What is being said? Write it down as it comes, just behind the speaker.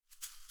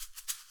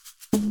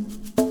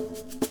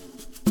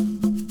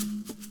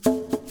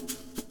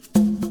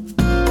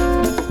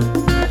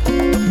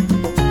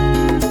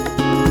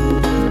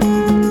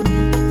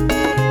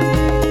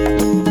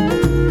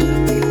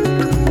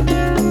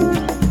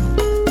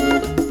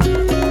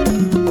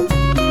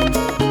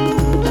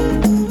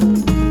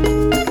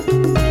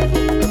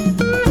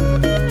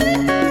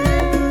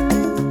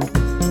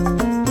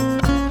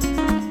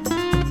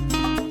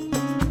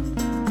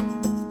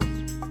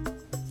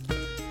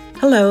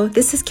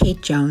this is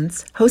Kate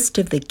Jones, host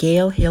of the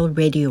Gale Hill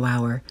Radio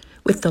Hour,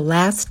 with the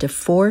last of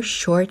 4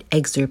 short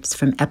excerpts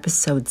from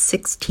episode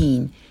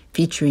 16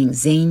 featuring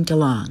Zane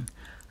DeLong,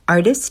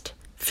 artist,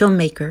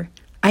 filmmaker,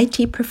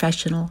 IT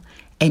professional,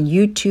 and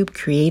YouTube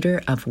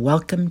creator of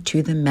Welcome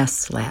to the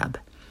Mess Lab.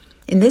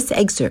 In this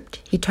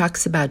excerpt, he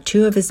talks about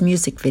 2 of his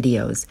music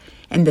videos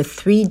and the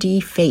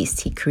 3D face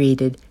he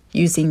created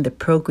using the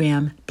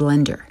program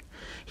Blender.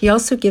 He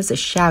also gives a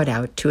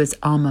shout-out to his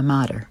alma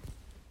mater.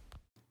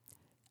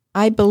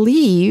 I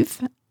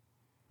believe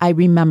I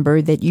remember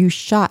that you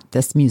shot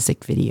this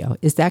music video.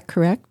 Is that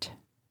correct?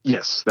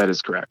 Yes, that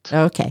is correct.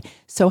 Okay.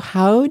 So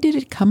how did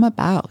it come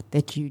about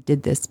that you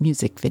did this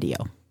music video?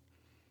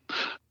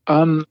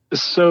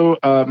 So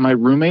my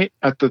roommate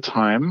at the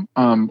time,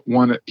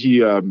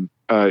 he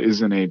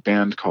is in a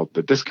band called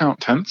the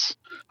Discount Tents.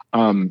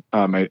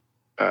 My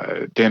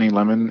Danny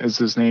Lemon is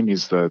his name.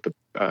 He's he's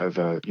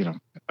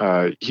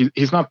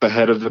not the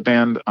head of the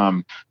band.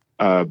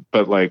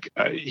 But like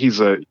he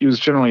was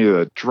generally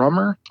a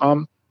drummer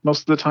most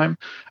of the time.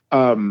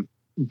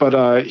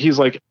 But he's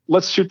like,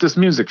 let's shoot this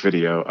music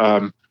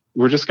video.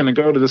 We're just going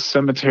to go to this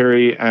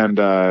cemetery and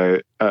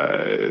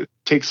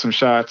take some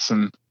shots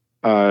and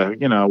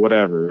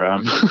whatever.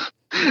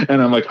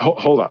 And I'm like,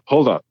 hold up.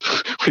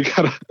 We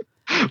gotta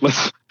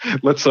let's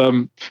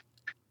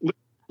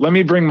let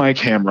me bring my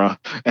camera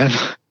and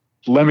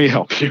let me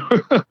help you.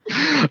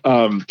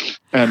 So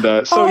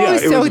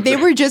they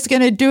were just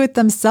going to do it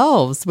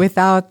themselves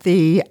without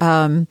the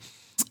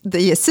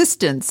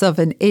assistance of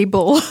an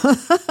able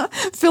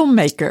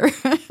filmmaker.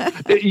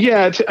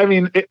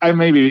 I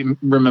may be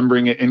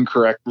remembering it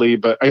incorrectly,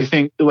 but I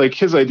think like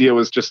his idea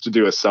was just to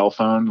do a cell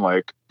phone,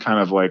 like kind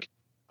of like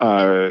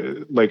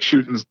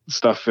shooting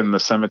stuff in the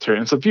cemetery.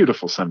 And it's a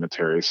beautiful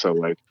cemetery, so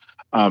like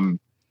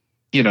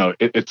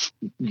it's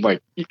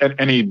like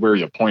anywhere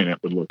you point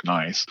it would look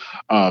nice.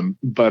 I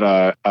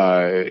was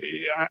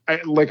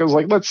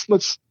like,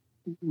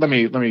 let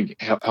me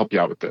help you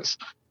out with this.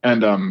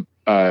 And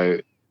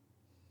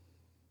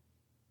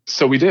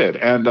so we did.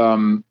 And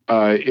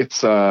it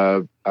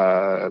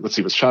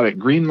was shot at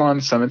Green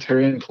Lawn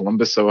Cemetery in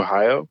Columbus,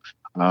 Ohio.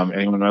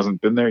 Anyone who hasn't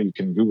been there, you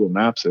can Google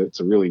Maps it. It's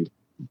a really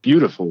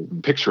beautiful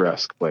and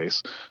picturesque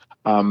place.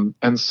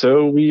 And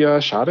so we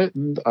shot it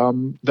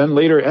and then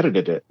later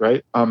edited it,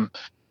 right?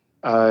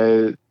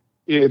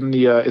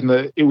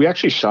 We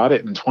actually shot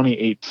it in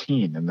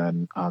 2018 and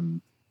then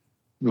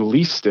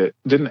released it,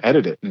 didn't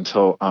edit it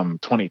until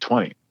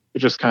 2020. It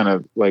just kind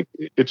of like,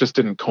 it just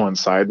didn't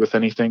coincide with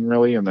anything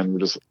really. And then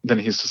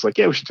he's just like,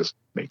 yeah, we should just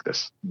make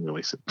this and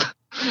release it.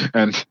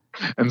 and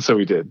so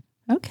we did.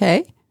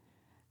 Okay.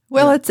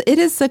 Well, it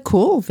is a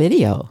cool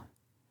video.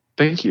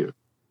 Thank you.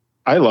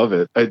 I love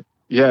it.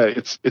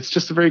 It's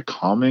just a very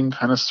calming,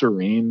 kind of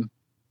serene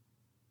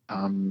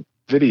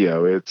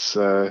video. It's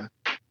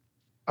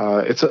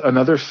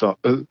another film.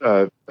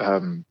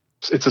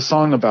 It's a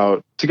song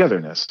about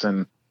togetherness,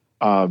 and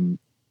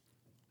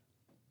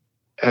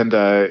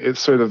it's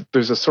sort of,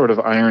 there's a sort of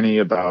irony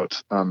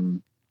about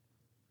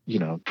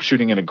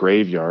shooting in a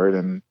graveyard,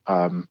 and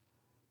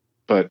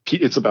but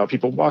it's about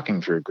people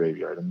walking through a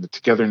graveyard and the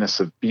togetherness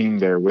of being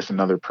there with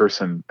another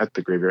person at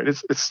the graveyard.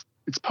 It's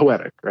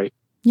poetic, right?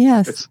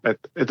 Yes.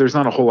 There's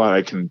not a whole lot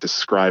I can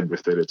describe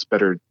with it. It's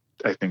better,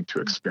 I think,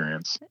 to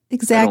experience.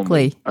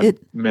 Exactly. A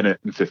minute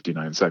and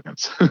 59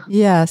 seconds.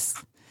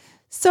 Yes.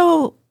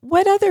 So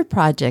what other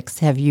projects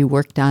have you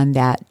worked on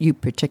that you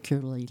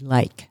particularly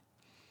like?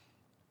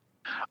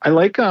 I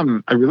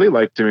really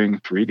like doing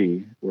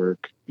 3D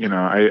work.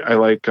 I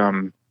like,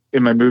 in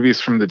my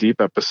Movies from the Deep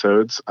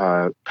episodes,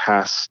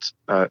 past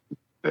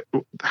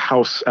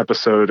House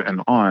episode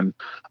and on,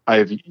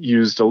 I've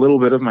used a little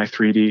bit of my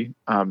 3D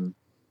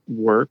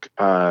work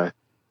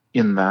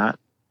in that,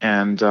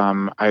 and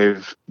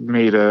I've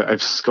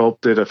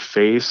sculpted a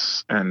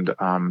face and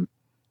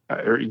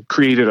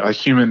created a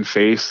human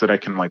face that I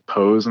can like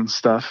pose and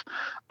stuff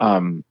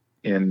in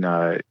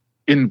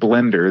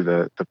Blender,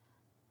 the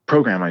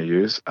program I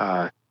use,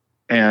 and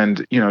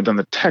done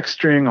the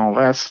texturing, all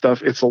that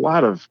stuff. It's a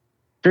lot of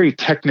very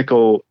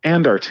technical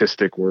and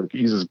artistic work.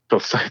 It uses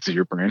both sides of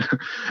your brain,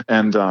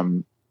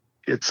 and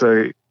it's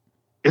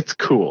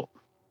cool.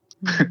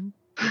 Mm-hmm.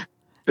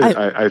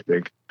 I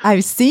think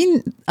I've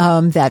seen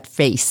that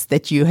face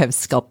that you have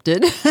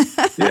sculpted.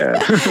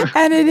 Yeah.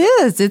 And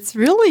it's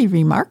really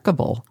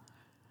remarkable.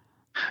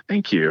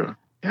 Thank you.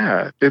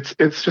 Yeah,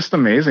 it's just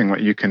amazing what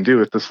you can do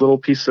with this little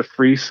piece of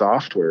free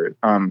software.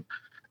 And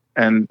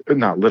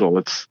not little,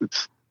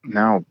 it's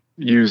now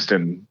used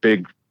in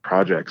big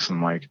projects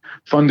and like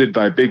funded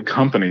by big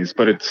companies,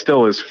 but it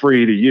still is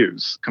free to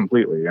use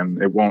completely, and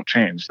it won't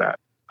change that.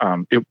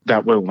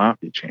 That will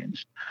not be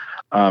changed.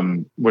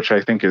 Which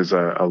I think is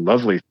a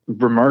lovely,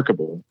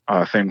 remarkable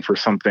thing for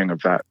something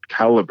of that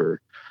caliber.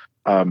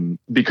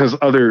 Because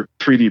other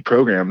 3D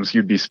programs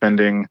you'd be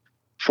spending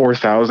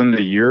 $4,000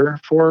 a year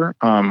for,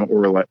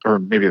 or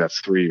maybe that's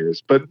 3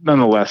 years, but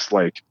nonetheless,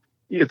 like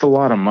it's a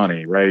lot of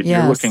money, right?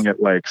 Yes. You're looking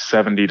at like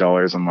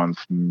 $70 a month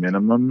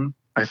minimum,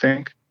 I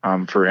think,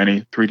 for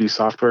any 3D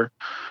software.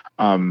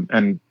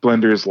 and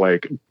Blender's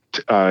like,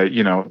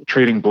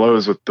 trading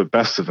blows with the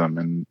best of them,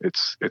 and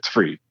it's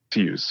free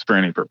to use for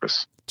any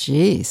purpose.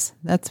 Jeez,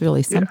 that's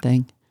really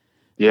something.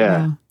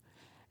 Yeah. Wow.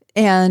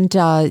 And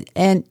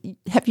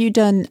have you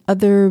done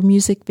other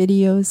music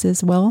videos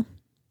as well?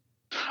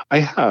 I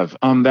have.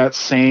 That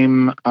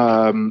same,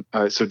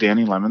 so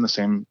Danny Lemon, the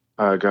same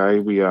guy,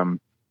 we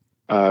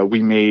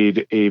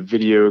made a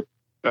video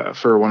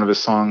for one of his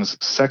songs,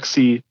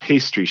 Sexy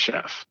Pastry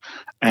Chef.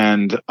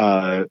 And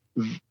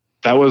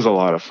that was a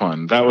lot of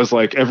fun. That was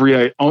like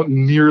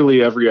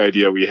nearly every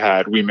idea we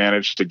had, we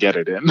managed to get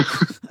it in.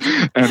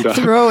 And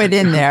throw it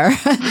in there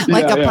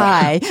like a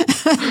pie.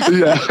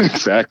 Yeah,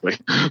 exactly.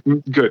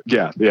 Good.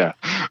 Yeah.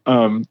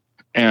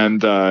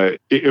 And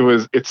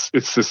it's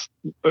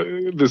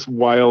this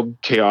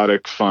wild,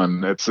 chaotic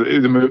fun.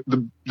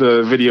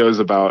 The video is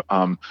about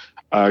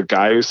a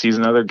guy who sees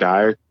another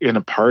guy in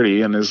a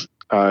party and is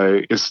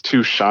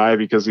too shy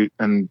because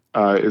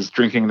is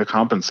drinking to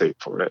compensate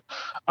for it.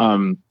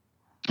 And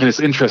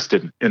is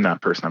interested in that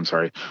person. I'm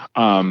sorry.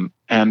 And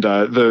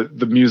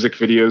the music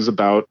video is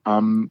about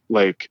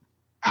like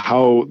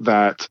how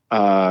that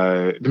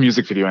the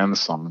music video and the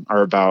song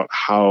are about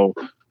how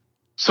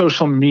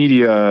social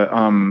media,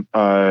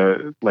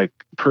 like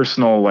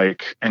personal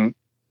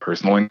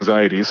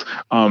anxieties,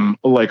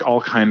 like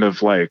all kind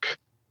of like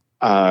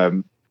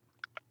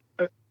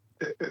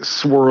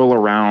swirl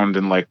around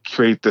and like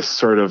create this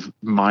sort of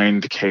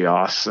mind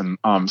chaos. And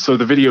so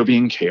the video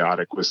being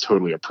chaotic was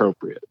totally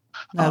appropriate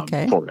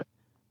for it.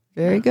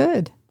 Very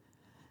good.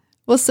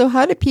 Well, so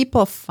how do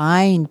people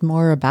find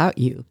more about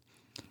you?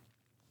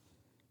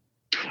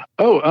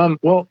 Oh,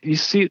 well, you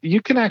see, you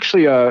can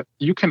actually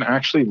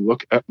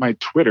look at my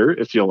Twitter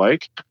if you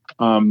like.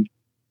 I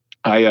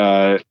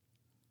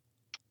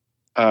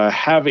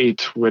have a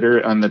Twitter,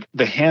 and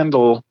the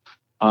handle.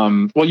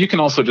 Well, you can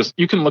also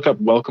you can look up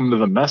 "Welcome to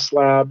the Mess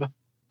Lab"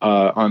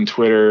 on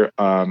Twitter,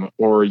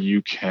 or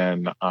you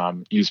can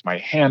use my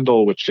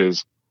handle, which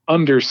is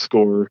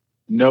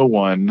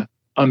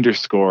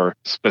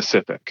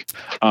 _no1_specific,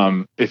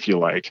 if you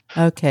like.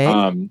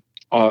 Okay.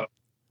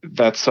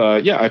 That's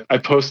I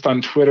post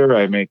on Twitter.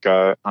 I make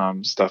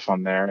stuff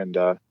on there, and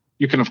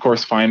you can of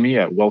course find me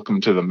at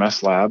Welcome to the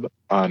Mess Lab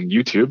on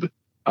YouTube.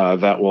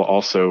 That will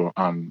also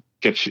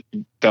get you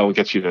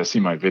to see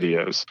my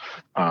videos,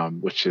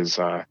 which is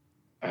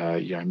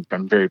I'm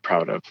very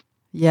proud of.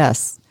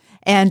 Yes,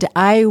 and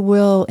I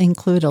will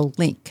include a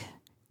link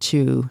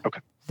to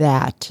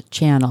that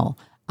channel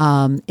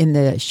in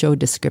the show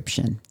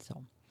description. So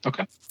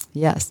okay.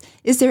 Yes.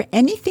 Is there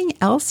anything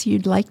else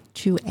you'd like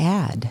to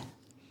add?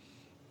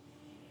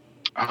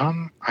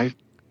 I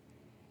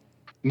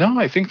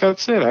think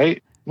that's it. I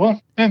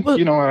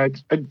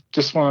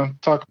just want to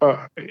talk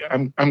about.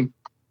 I'm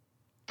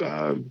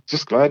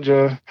just glad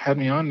you had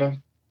me on to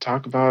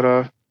talk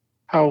about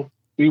how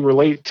we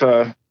relate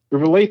to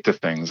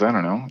things. I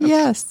don't know.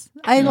 Yes,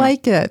 I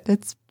like it.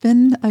 It's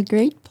been a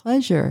great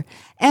pleasure.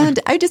 And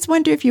I just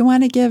wonder if you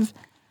want to give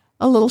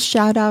a little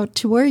shout out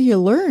to where you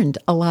learned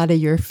a lot of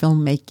your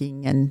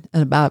filmmaking and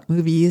about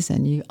movies,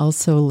 and you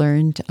also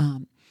learned,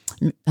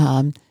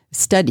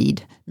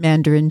 studied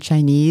Mandarin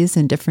Chinese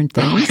and different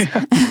things.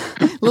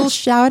 Little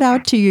shout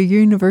out to your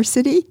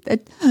university.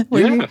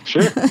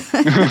 Sure.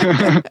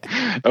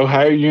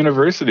 Ohio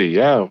University.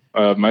 Yeah.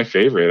 My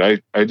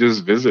favorite. I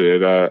just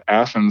visited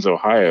Athens,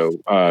 Ohio,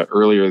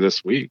 earlier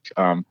this week.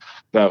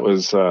 That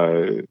was,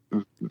 I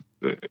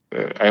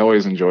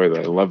always enjoy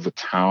that. I love the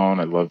town.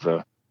 I love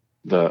the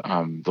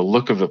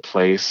look of the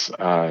place.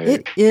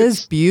 It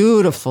is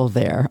beautiful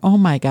there. Oh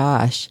my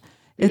gosh.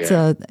 It's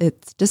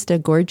just a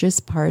gorgeous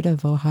part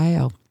of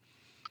Ohio.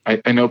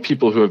 I know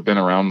people who have been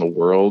around the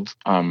world,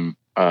 who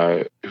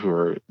are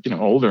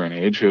older in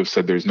age, who have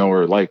said there's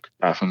nowhere like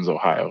Athens,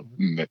 Ohio,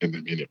 and they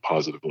mean it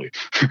positively.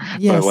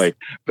 Yes.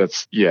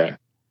 But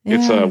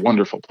it's a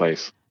wonderful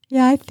place.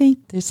 Yeah, I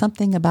think there's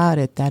something about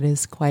it that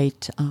is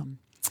quite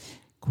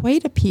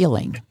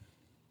appealing.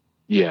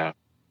 Yeah.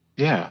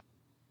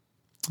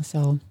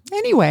 So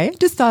anyway,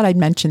 just thought I'd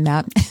mention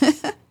that.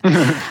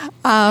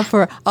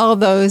 For all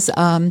those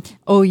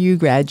OU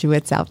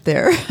graduates out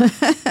there.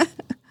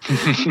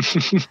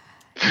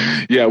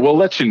 Yeah, we'll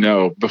let you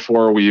know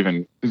before we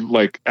even,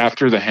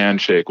 after the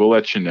handshake, we'll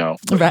let you know.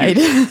 Right.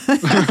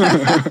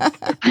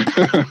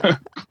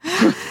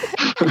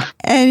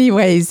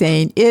 Anyway,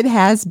 Zane, it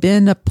has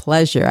been a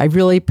pleasure. I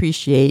really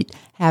appreciate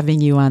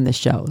having you on the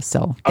show.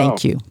 So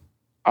thank you.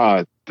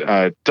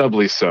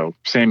 Doubly so.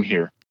 Same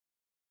here.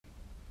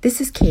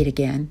 This is Kate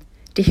again.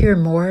 To hear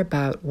more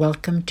about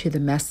Welcome to the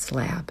Mess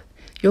Lab,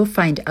 you'll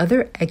find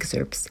other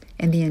excerpts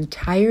and the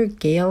entire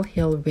Gale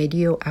Hill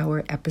Radio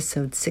Hour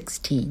episode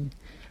 16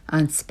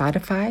 on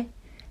Spotify,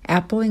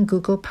 Apple and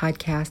Google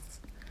Podcasts,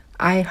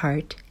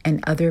 iHeart,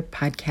 and other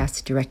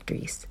podcast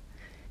directories.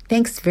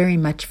 Thanks very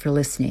much for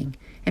listening,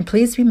 and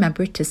please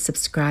remember to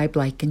subscribe,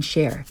 like, and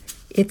share.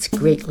 It's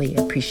greatly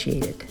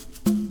appreciated.